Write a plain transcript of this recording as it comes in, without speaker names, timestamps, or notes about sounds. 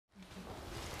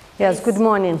Yes, good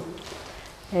morning.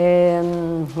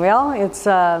 Well, it's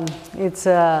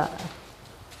a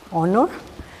honor,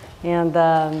 and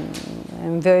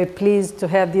I'm very pleased to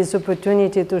have this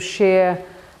opportunity to share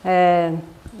the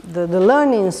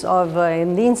learnings of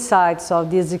and the insights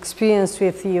of this experience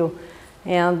with you.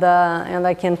 And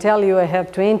I can tell you I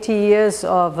have 20 years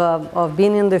of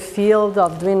being in the field,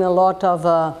 of doing a lot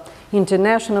of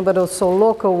international but also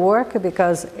local work,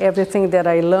 because everything that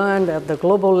I learned at the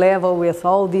global level with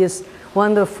all these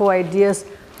wonderful ideas,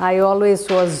 I always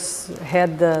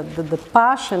had the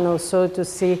passion also to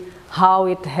see how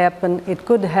it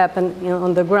could happen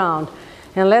on the ground.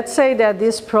 And let's say that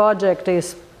this project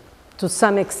is to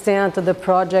some extent the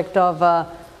project of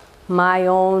my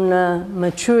own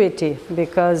maturity,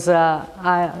 because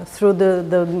through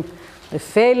the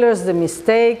failures, the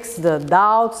mistakes, the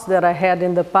doubts that I had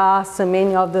in the past, and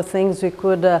many of the things we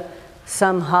could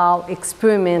somehow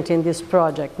experiment in this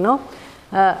project, no?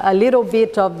 A little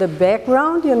bit of the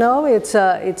background, you know, it's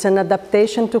an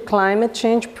adaptation to climate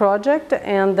change project,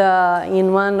 and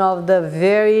in one of the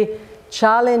very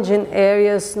challenging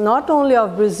areas, not only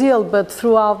of Brazil, but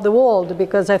throughout the world,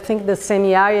 because I think the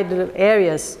semi-arid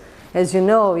areas, as you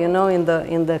know, in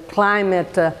the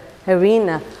climate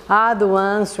arena, are the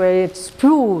ones where it's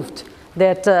proved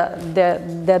that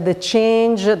the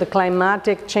change, the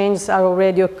climatic changes are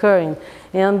already occurring.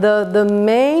 And the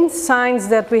main signs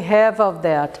that we have of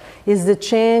that is the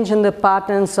change in the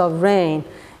patterns of rain.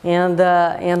 And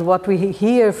what we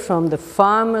hear from the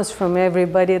farmers, from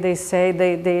everybody, they say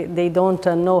they don't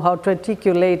know how to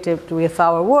articulate it with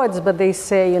our words, but they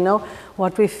say,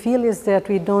 what we feel is that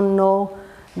we don't know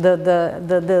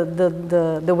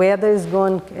the weather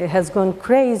has gone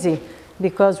crazy,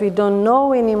 because we don't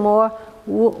know anymore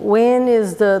when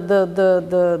is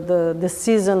the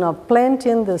season of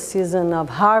planting, the season of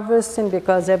harvesting,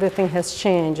 because everything has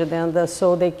changed. And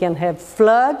so they can have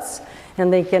floods,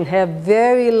 and they can have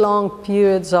very long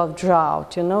periods of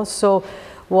drought, So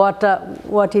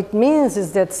what it means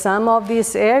is that some of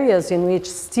these areas in which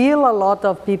still a lot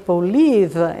of people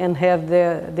live and have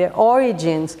their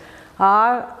origins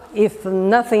are, if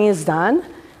nothing is done,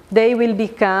 they will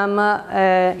become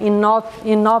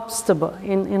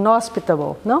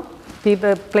inhospitable, no?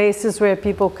 Places where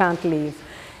people can't live.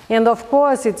 And of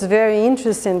course, it's very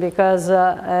interesting because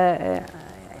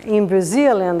in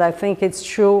Brazil, and I think it's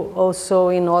true also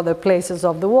in other places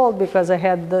of the world, because I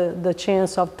had the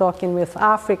chance of talking with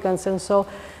Africans, and so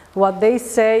what they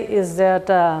say is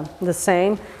that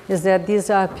is that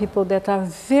these are people that are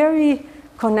very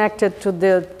connected to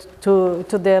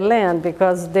their land,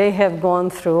 because they have gone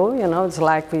through, it's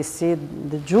like we see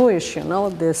the Jewish,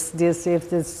 this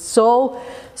if it's so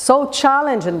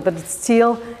challenging, but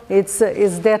still it's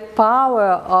that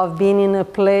power of being in a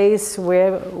place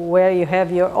where you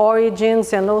have your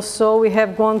origins, and also we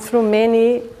have gone through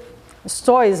many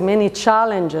stories, many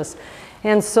challenges,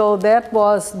 and so that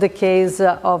was the case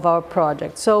of our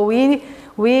project. So we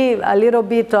a little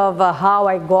bit of how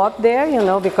I got there,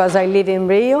 because I live in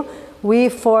Rio. We,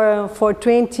 for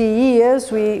 20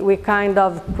 years, we kind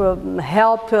of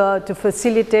helped to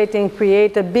facilitate and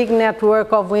create a big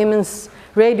network of women's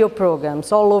radio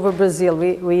programs all over Brazil.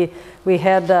 We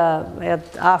had,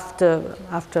 after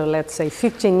let's say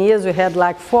 15 years, we had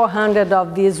like 400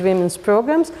 of these women's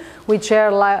programs, which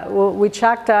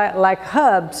act like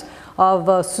hubs of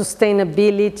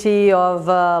sustainability, of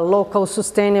local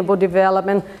sustainable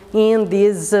development in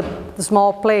these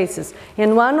small places.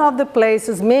 And one of the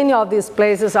places, many of these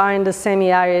places are in the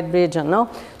semi-arid region, no?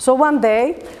 So one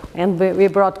day, and we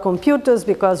brought computers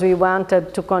because we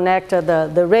wanted to connect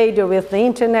the radio with the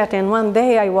internet, and one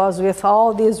day I was with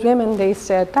all these women. They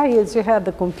said, Thais, you have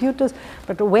the computers,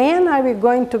 but when are we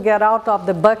going to get out of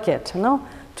the bucket, to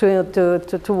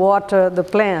water the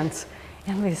plants?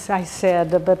 And I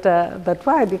said, but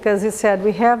why? Because he said,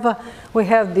 we have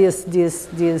these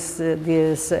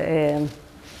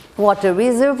water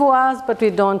reservoirs, but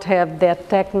we don't have that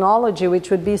technology,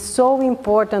 which would be so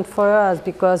important for us,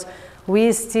 because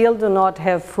we still do not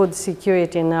have food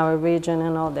security in our region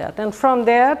and all that. And from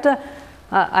that,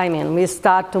 we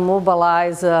start to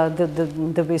mobilize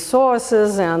the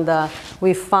resources, and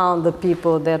we found the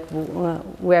people that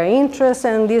were interested,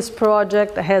 and this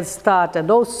project has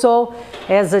started also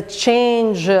as a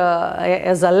change,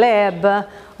 as a lab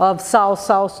of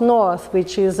South North,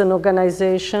 which is an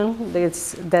organization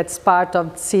that's part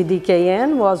of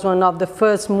CDKN, was one of the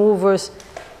first movers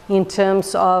in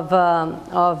terms of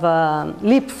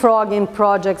leapfrogging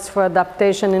projects for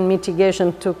adaptation and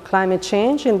mitigation to climate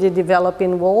change in the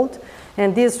developing world.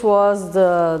 And this was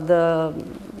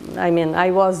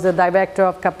I was the director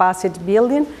of capacity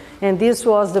building, And this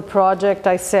was the project.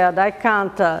 I said, I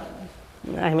can't,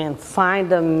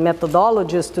 find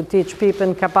methodologies to teach people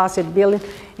in capacity building,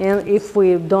 and if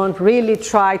we don't really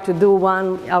try to do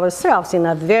one ourselves in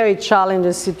a very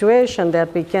challenging situation,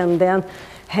 that we can then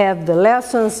have the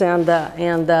lessons and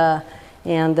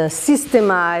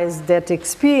systemize that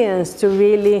experience to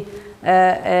really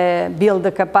build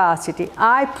the capacity.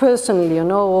 I personally,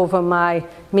 over my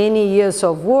many years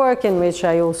of work, in which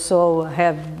I also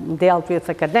have dealt with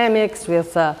academics,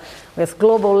 with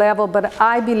global level, but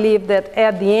I believe that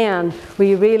at the end,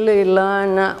 we really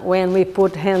learn when we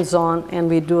put hands on and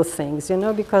we do things,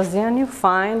 because then you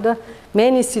find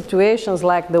many situations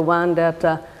like the one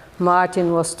that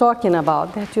Martin was talking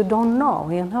about that you don't know,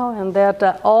 and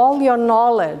that all your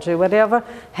knowledge, whatever,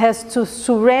 has to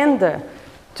surrender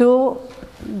to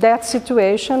that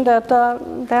situation that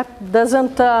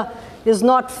doesn't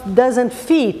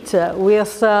fit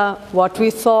with what we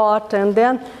thought, and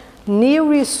then new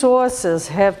resources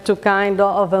have to kind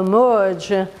of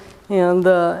emerge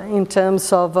in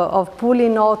terms of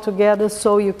pulling all together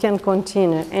so you can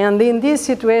continue. And in this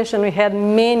situation, we had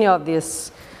many of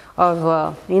these.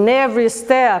 In every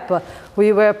step,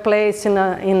 we were placed in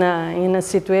a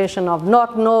situation of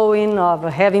not knowing, of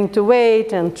having to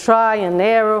wait and try and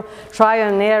error,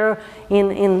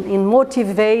 in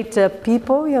motivate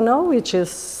people, which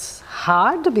is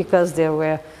hard because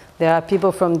there are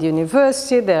people from the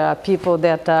university, there are people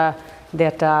that are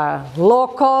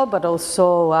local, but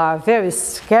also are very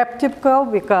skeptical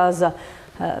because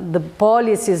the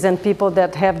policies and people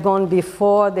that have gone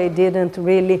before, they didn't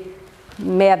really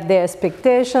met their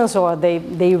expectations, or they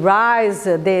raise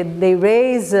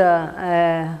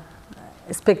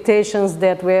expectations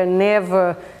that were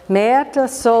never met.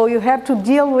 So you have to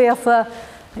deal with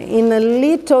in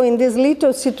this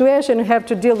little situation, you have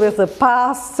to deal with the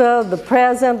past, the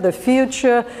present, the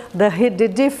future, the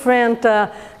different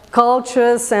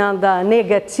cultures and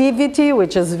negativity,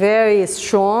 which is very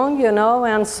strong,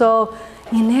 and so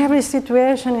in every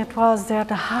situation it was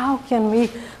that how can we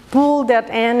pull that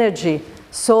energy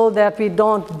so that we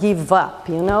don't give up,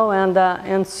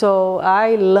 and so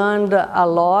I learned a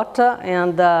lot,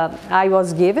 and I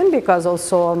was given, because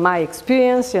also of my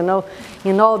experience, in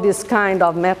all this kind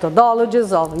of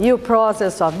methodologies of new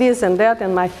process of this and that,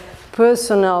 and my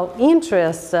personal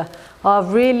interest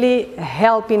of really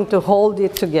helping to hold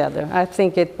it together. I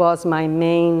think it was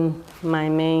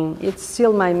it's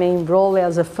still my main role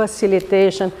as a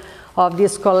facilitation of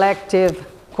this collective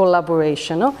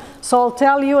collaboration. So I'll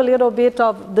tell you a little bit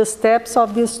of the steps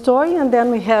of this story, and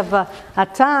then we have a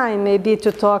time maybe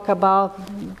to talk about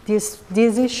these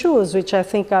issues, which I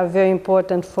think are very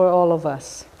important for all of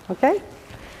us. Okay?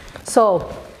 So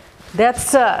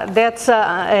that's the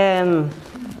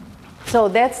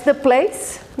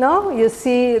place. No, you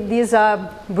see, these are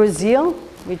Brazil,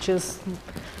 which is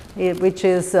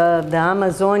the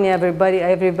Amazonia,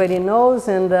 everybody knows,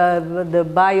 and the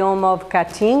biome of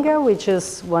Caatinga, which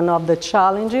is one of the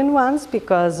challenging ones,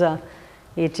 because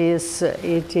it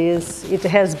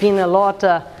has been a lot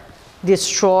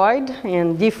destroyed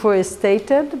and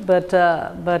deforested, but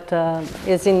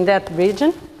it's in that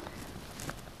region.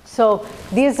 So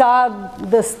these are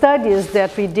the studies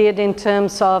that we did in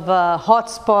terms of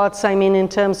hotspots, in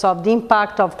terms of the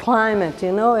impact of climate,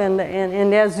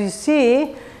 and as you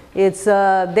see, it's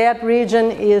that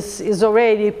region is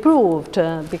already proved,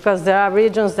 because there are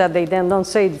regions that they then don't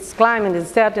say it's climate,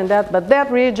 it's that and that, but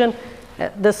that region,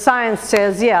 the science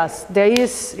says yes,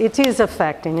 it is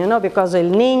affecting, because of El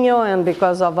Nino and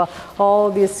because of all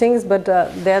these things, but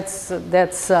that's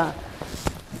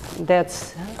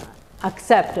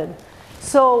accepted.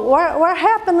 So what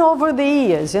happened over the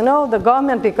years? The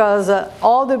government, because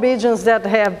all the regions that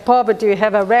have poverty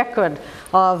have a record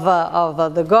of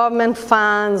the government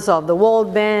funds, of the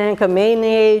World Bank,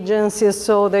 many agencies,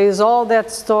 so there is all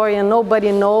that story and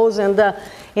nobody knows, and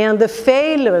the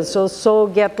failures also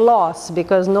get lost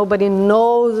because nobody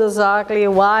knows exactly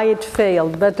why it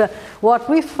failed. But what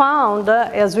we found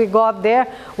as we got there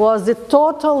was the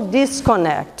total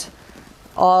disconnect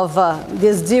of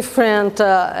these different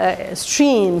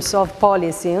streams of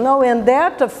policy, and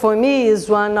that for me is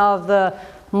one of the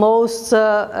most,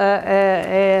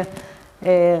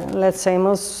 let's say,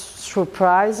 most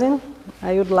surprising.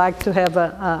 I would like to have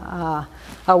a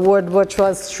word which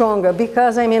was stronger,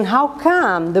 because how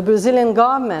come the Brazilian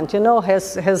government,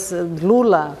 has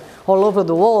Lula all over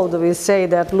the world? We say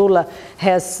that Lula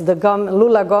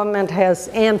government has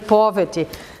end poverty,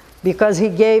 because he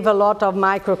gave a lot of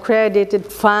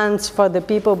microcredited funds for the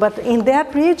people. But in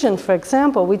that region, for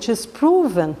example, which is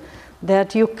proven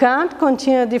that you can't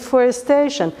continue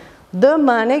deforestation, the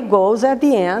money goes at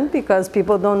the end, because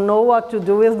people don't know what to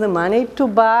do with the money, to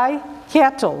buy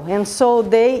cattle, and so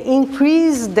they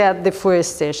increased that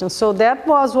deforestation. So that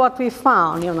was what we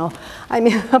found, you know. I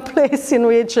mean, a place in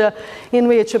which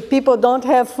people don't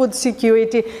have food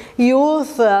security.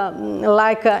 Youth, every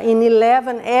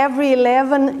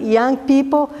 11 young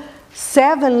people,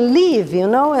 7 leave, you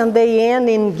know, and they end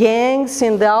in gangs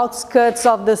in the outskirts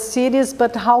of the cities.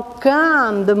 But how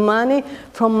come the money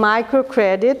from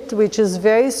microcredit, which is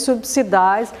very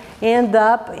subsidized, end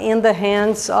up in the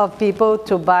hands of people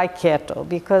to buy cattle?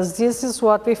 Because this is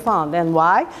what we found. And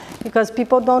why? Because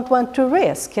people don't want to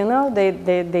risk, you know.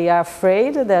 They are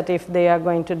afraid that if they are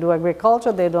going to do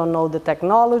agriculture, they don't know the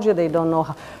technology, they don't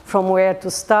know from where to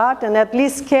start. And at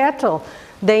least cattle,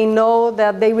 they know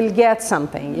that they will get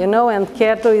something, you know, and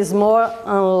cattle is more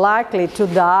unlikely to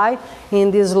die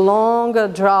in these longer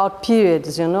drought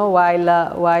periods, you know, while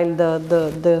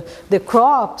the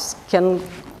crops can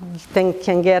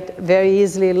get very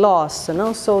easily lost, you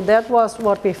know. So that was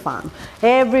what we found.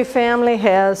 Every family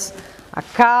has a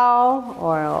cow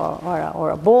or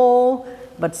a bull,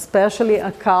 but especially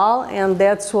a cow, and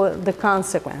that's what the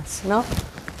consequence, you know.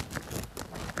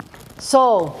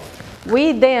 So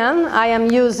I am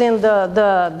using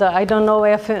I don't know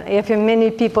if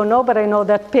many people know, but I know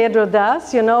that Pedro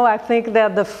does, you know. I think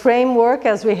that the framework,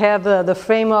 as we have the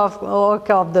framework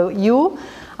of the U,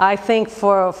 I think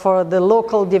for the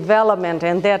local development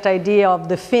and that idea of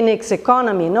the Phoenix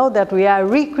economy, you know, that we are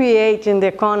recreating the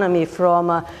economy from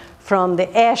the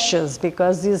ashes,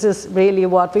 because this is really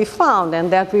what we found, and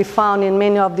that we found in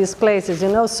many of these places, you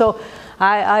know. So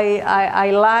I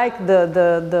like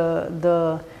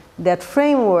that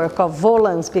framework of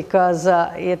Volans, because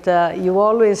you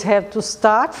always have to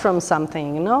start from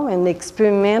something, you know, and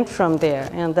experiment from there,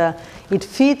 and it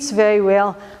fits very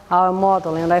well our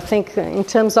model. And I think in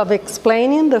terms of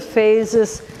explaining the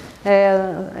phases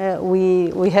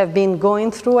we have been going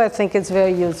through, I think it's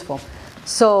very useful.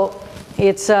 So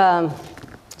it's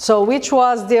so which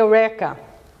was the Eureka?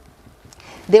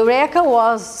 The Eureka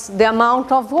was the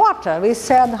amount of water. We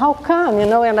said, how come, you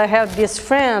know? And I have this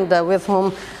friend with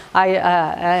whom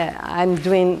I'm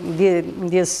doing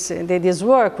this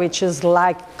work, which is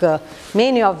like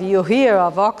many of you here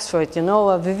of Oxford, you know,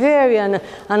 an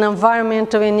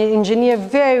environmental engineer,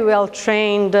 very well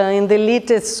trained in the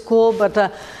elitist school,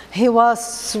 but he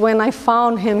was, when I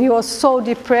found him, he was so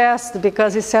depressed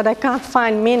because he said, I can't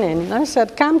find meaning. And I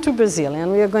said, come to Brazil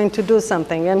and we are going to do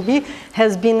something. And he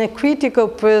has been a critical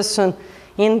person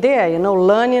in there, you know,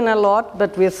 learning a lot,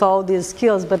 but with all these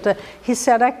skills. But he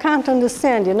said, I can't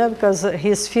understand, you know, because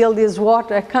his field is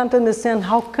water. I can't understand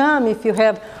how come if you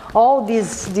have all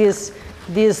these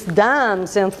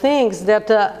dams and things that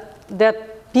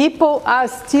people are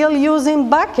still using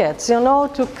buckets, you know,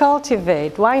 to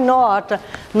cultivate. Why not,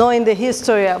 knowing the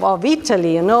history of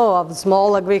Italy, you know, of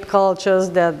small agricultures,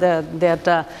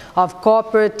 of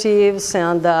cooperatives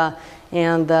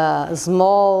and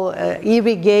small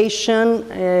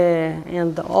irrigation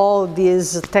and all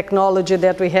this technology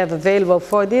that we have available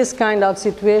for this kind of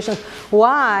situation.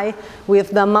 Why,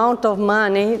 with the amount of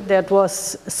money that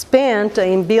was spent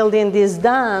in building these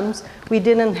dams, we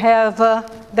didn't have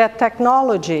that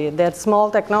technology, that small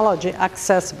technology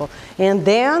accessible? And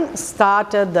then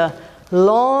started the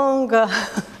long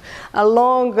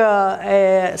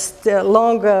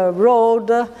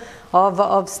road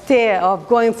of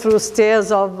going through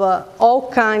stairs of all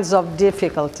kinds of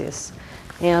difficulties.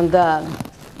 And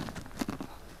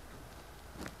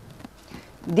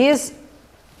these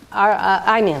are,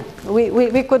 I mean,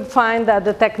 we could find that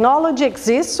the technology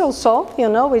exists also, you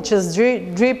know, which is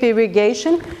drip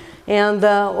irrigation, and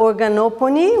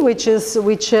organopony, which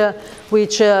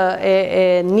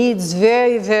needs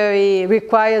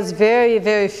requires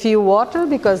very few water,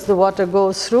 because the water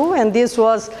goes through. And this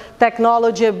was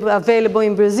technology available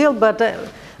in Brazil,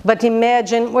 but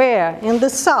imagine where? In the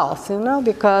south, you know,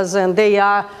 because and they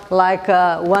are like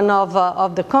one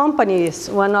of the companies,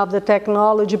 one of the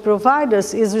technology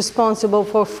providers is responsible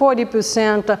for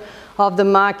 40% of the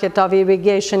market of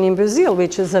irrigation in Brazil,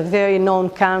 which is a very known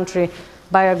country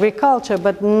by agriculture,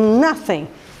 but nothing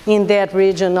in that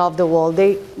region of the world.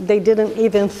 They didn't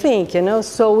even think, you know.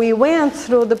 So we went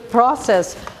through the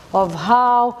process of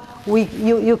how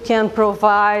you can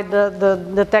provide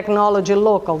the technology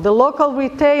local. The local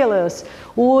retailers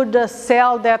would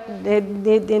sell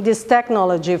this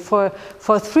technology for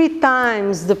 3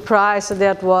 times the price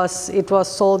that it was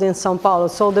sold in São Paulo.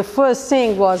 So the first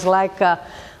thing was like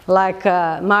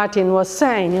Martin was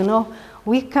saying, you know,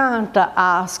 we can't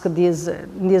ask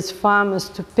these farmers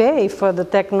to pay for the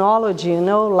technology, you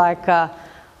know, like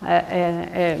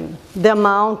the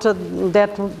amount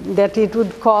that it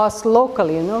would cost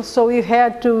locally, you know. So we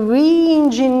had to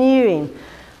re-engineering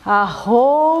a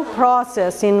whole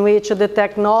process in which the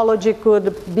technology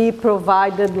could be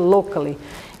provided locally.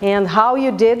 And how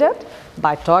you did it?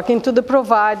 By talking to the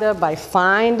provider, by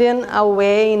finding a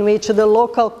way in which the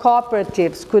local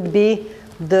cooperatives could be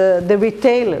the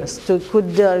retailers, who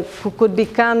could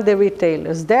become the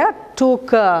retailers. That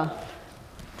took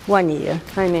 1 year,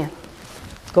 I mean,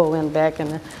 going back.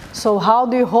 So how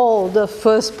do you hold, the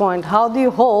first point, how do you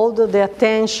hold the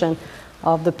attention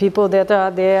of the people that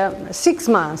are there 6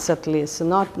 months at least,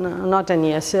 not a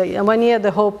year. So 1 year,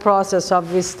 the whole process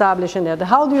of establishing that.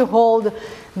 How do you hold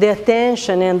the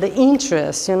attention and the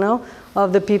interest, you know,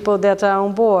 of the people that are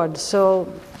on board? So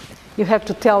you have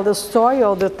to tell the story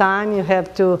all the time. You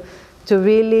have to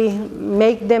really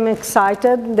make them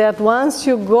excited that once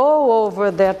you go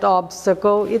over that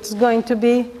obstacle, it's going to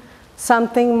be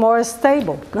something more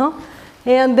stable, no?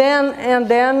 And then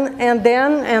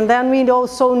we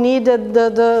also needed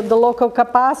the local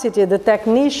capacity, the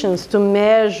technicians to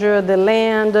measure the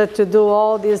land, to do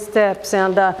all these steps,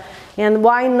 and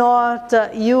why not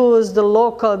use the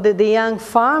local, the young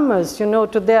farmers, you know,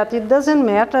 to that. It doesn't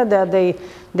matter that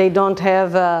they don't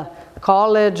have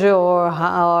college or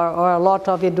a lot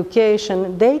of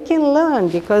education. They can learn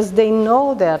because they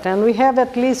know that, and we have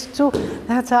at least two.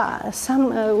 That's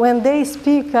when they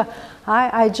speak.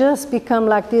 I just become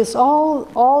like this,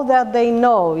 all that they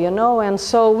know, you know, and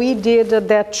so we did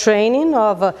that training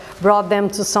brought them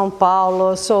to Sao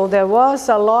Paulo, so there was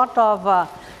a lot of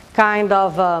kind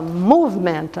of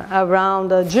movement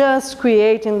around just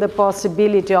creating the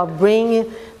possibility of bringing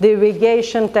the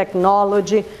irrigation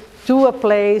technology to a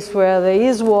place where there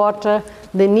is water.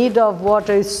 The need of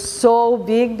water is so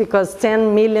big because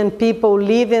 10 million people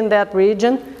live in that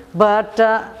region, but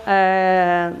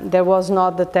there was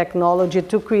not the technology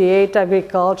to create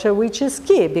agriculture, which is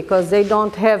key because they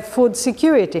don't have food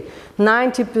security.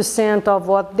 90% of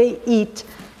what they eat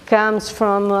comes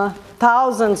from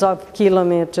thousands of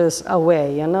kilometers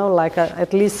away, you know, like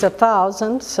at least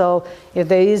 1,000. So if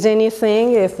there is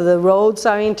anything, if the roads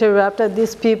are interrupted,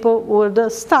 these people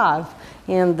would starve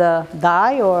and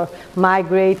die or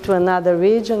migrate to another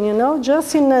region, you know.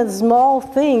 Just in a small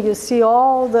thing, you see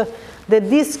all the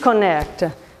disconnect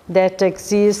that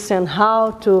exists and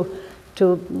how to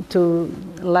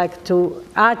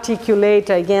articulate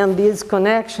again these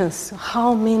connections,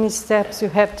 how many steps you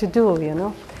have to do, you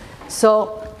know.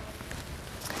 So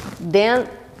then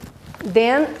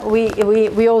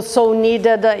we also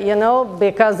needed, you know,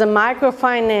 because the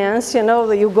microfinance, you know,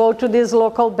 you go to these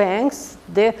local banks,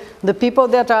 the people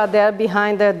that are there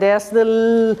behind their desk,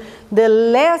 the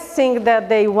last thing that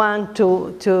they want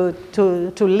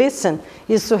to listen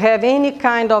is to have any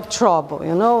kind of trouble,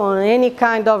 you know, or any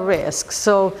kind of risk.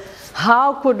 So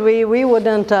how could we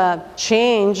wouldn't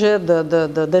change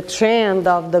the trend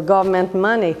of the government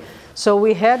money. So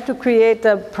we had to create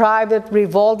a private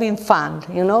revolving fund,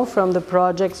 you know, from the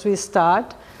projects we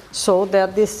start, so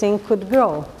that this thing could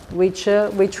grow, which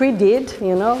we did,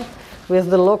 you know, with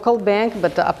the local bank,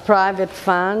 but a private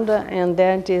fund, and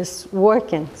that is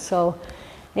working. So,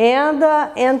 and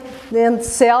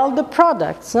sell the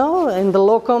products, no, in the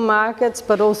local markets,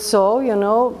 but also, you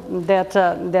know,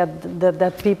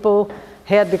 that people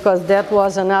had, because that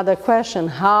was another question.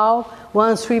 How,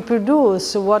 once we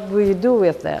produce, what do we do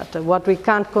with that? What we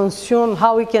can't consume,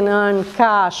 how we can earn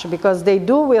cash, because they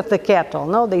do with the cattle,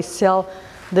 no? They sell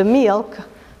the milk,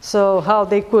 so how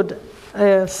they could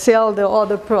sell the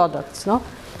other products, no?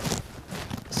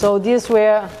 So these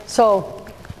were, so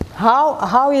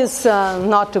how is,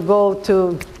 not to go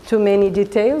to too many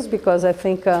details, because I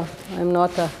think I'm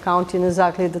not counting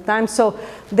exactly the time. So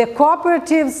the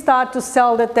cooperatives start to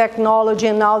sell the technology,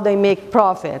 and now they make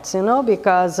profits, you know,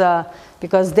 because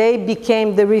they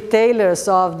became the retailers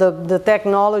of the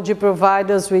technology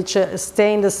providers which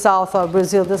stay in the south of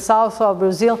Brazil. The south of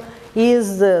Brazil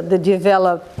is the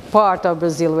developed part of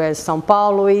Brazil, where São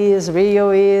Paulo is,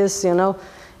 Rio is, you know,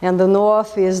 and the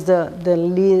north is the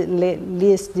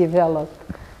least developed.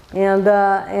 And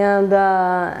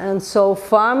so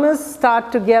farmers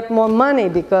start to get more money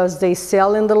because they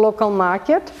sell in the local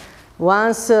market.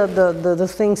 Once the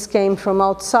things came from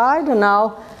outside, and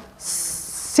now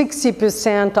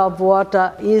 60% of what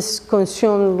is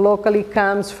consumed locally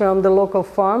comes from the local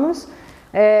farmers.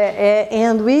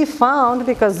 And we found,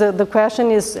 because the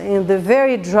question is, in the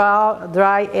very dry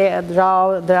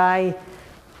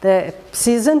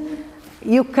season,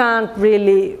 you can't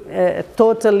really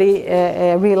totally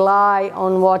rely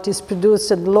on what is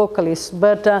produced locally,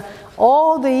 but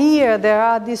all the year there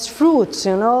are these fruits,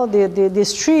 you know,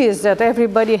 these trees that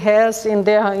everybody has in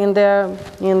their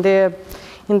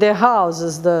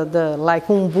houses, like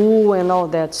umbu and all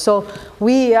that. So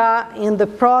we are in the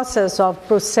process of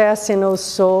processing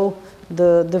also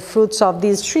the fruits of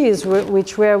these trees,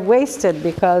 which were wasted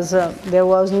because there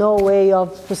was no way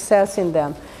of processing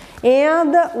them.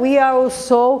 And we are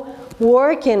also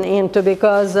working into,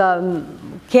 because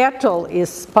cattle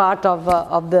is part of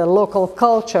the local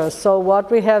culture. So what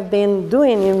we have been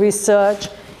doing in research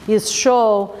is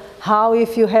show how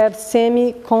if you have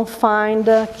semi-confined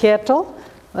cattle,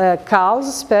 cows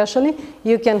especially,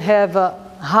 you can have a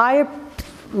higher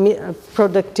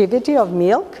productivity of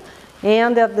milk,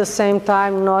 and at the same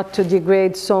time not to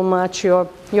degrade so much your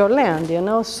land, you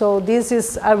know. So this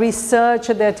is a research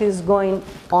that is going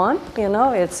on, you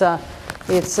know. It's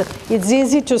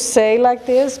easy to say like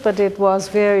this, but it was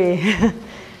very,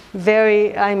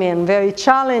 very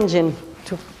challenging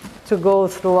to go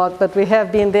throughout. But we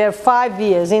have been there 5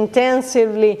 years,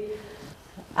 intensively,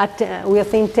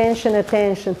 with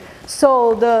attention.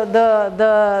 So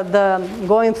the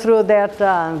going through that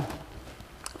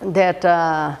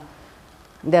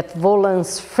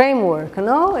Volans framework,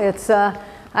 no? It's,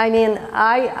 I mean,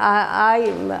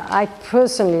 I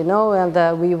personally know,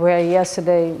 and we were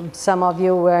yesterday, some of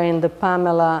you were in the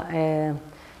Pamela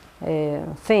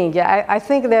thing. I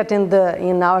think that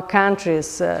in our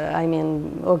countries, I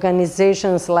mean,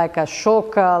 organizations like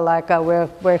Ashoka, like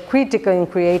were critical in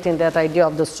creating that idea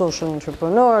of the social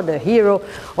entrepreneur, the hero,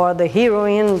 or the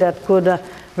heroine that could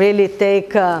really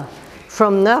take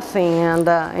from nothing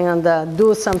and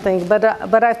do something.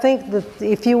 But I think that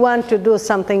if you want to do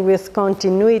something with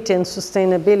continuity and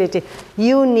sustainability,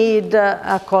 you need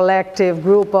a collective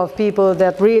group of people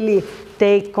that really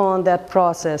take on that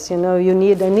process. You know, you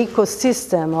need an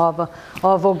ecosystem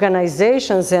of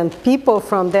organizations and people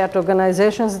from that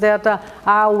organizations that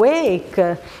are awake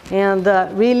and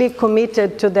really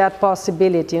committed to that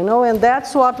possibility, you know. And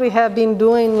that's what we have been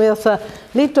doing with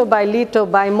little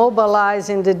by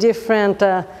mobilizing the different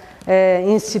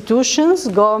institutions,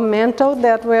 governmental,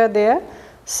 that were there,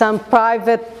 some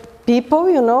private people,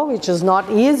 you know, which is not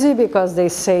easy because they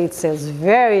say it's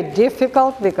very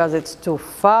difficult because it's too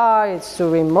far, it's too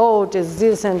remote, it's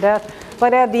this and that.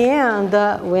 But at the end,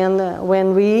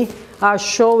 when we are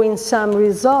showing some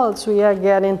results, we are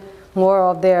getting more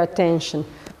of their attention.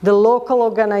 The local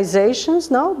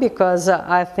organizations, no, because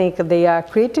I think they are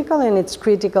critical, and it's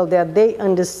critical that they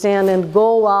understand and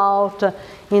go out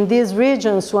in these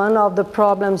regions. One of the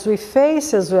problems we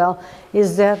face as well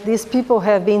is that these people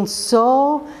have been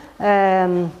so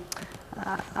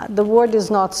the word is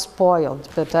not spoiled,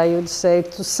 but I would say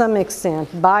to some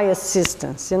extent by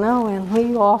assistance, you know, and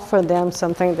we offer them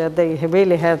something that they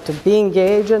really have to be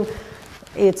engaged in.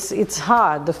 It's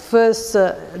hard. The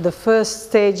first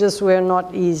stages were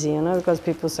not easy, you know, because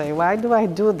people say, why do I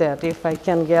do that if I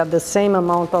can get the same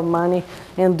amount of money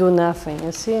and do nothing,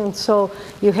 you see? And so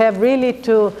you have really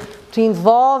to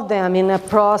involve them in a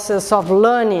process of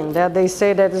learning, that they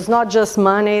say that it's not just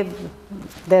money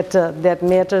that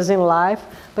matters in life,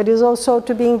 but it's also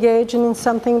to be engaged in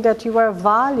something that you are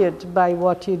valued by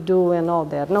what you do and all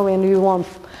that. No, when you want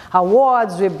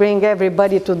awards, we bring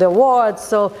everybody to the awards,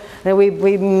 so we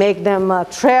make them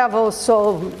travel.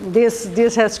 So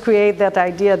this has created that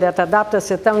idea that Adapta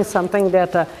Sertão is something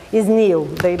that is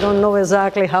new. They don't know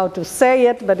exactly how to say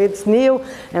it, but it's new,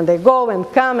 and they go and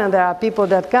come, and there are people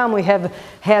that come. We have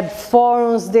had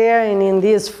forums there, and in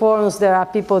these forums there are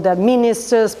people that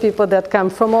ministers, people that come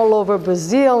from all over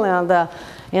Brazil,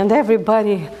 and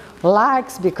everybody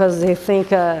likes, because they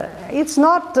think it's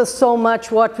not so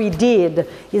much what we did,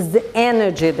 it's the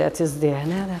energy that is there.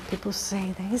 Now that people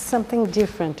say there is something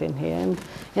different in here,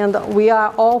 and we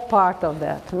are all part of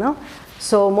that, no?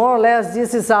 So more or less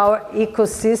this is our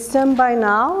ecosystem by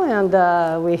now,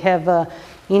 and we have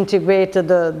integrated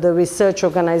the research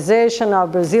organization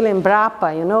of Brazilian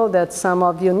Embrapa, you know, that some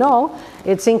of you know.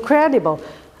 It's incredible.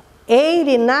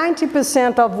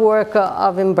 80–90% of work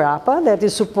of Embrapa that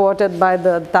is supported by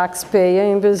the taxpayer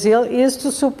in Brazil is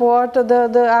to support the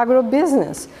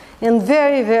agribusiness, and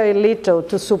very, very little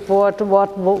to support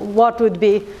what would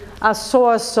be a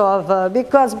source of,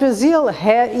 because Brazil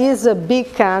is a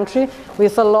big country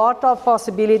with a lot of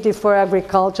possibility for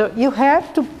agriculture. You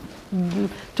have to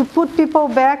to put people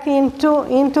back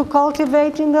into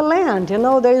cultivating the land. You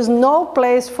know, there is no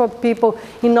place for people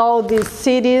in all these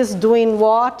cities doing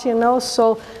what, you know,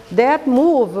 so that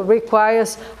move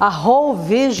requires a whole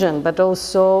vision, but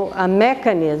also a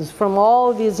mechanism from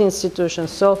all these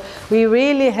institutions. So we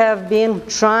really have been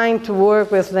trying to work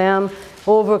with them,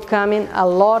 overcoming a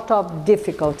lot of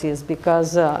difficulties,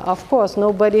 because of course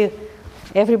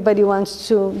everybody wants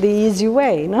to the easy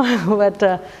way, you know?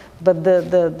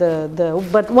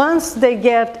 But once they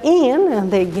get in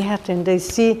and they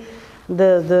see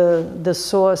the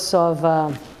source of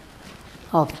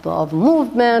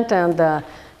movement and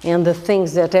the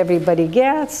things that everybody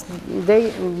gets,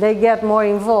 they get more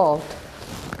involved.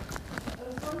 I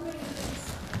was wondering if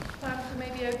it's time to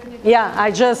maybe open it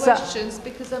questions,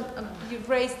 because you've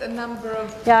raised a number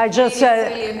of salient points,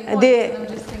 and I'm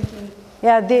just thinking.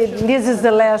 Yeah, this is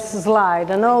the last slide.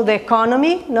 You know, the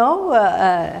economy,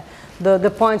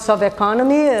 the points of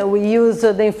economy. We use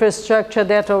the infrastructure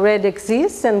that already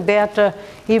exists and better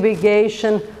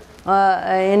irrigation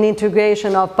and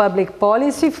integration of public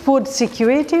policy. Food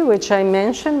security, which I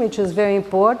mentioned, which is very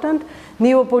important.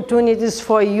 New opportunities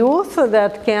for youth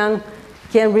that can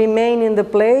remain in the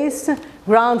place.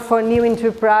 Ground for new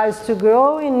enterprise to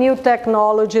grow, and new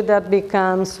technology that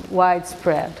becomes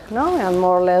widespread. No? And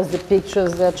more or less the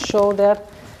pictures that show that.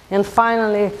 And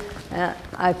finally,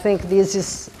 I think this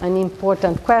is an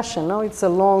important question. No? It's a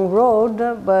long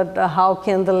road, but how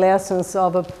can the lessons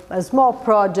of a small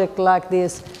project like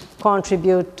this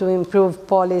contribute to improve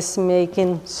policy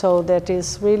making so that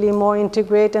it's really more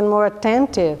integrated and more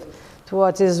attentive to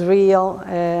what is real,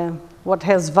 what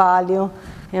has value,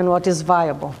 and what is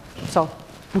viable. So.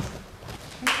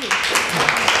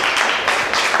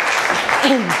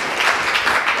 Thank you.